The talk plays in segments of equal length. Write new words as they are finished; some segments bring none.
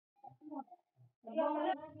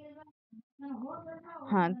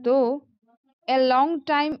So, a long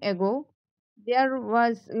time ago, there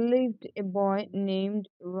was lived a boy named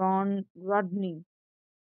Ron Rodney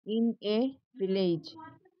in a village.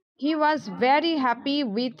 He was very happy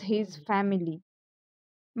with his family,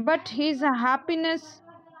 but his happiness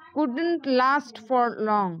couldn't last for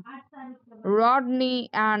long. Rodney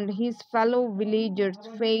and his fellow villagers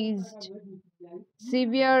faced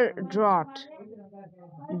severe drought.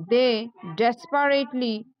 They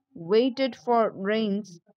desperately waited for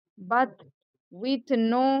rains, but with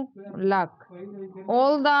no luck.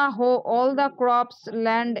 All the crops,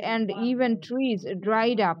 land, and even trees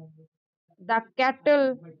dried up. The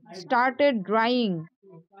cattle started dying.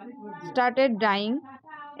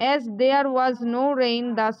 As there was no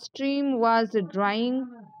rain, the stream was drying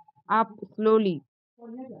up slowly.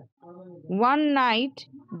 One night,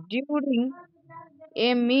 during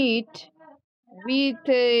a meet with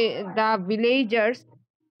the villagers,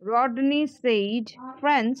 Rodney said,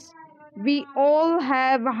 "Friends, we all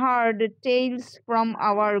have heard tales from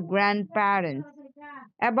our grandparents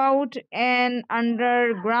about an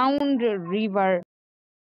underground river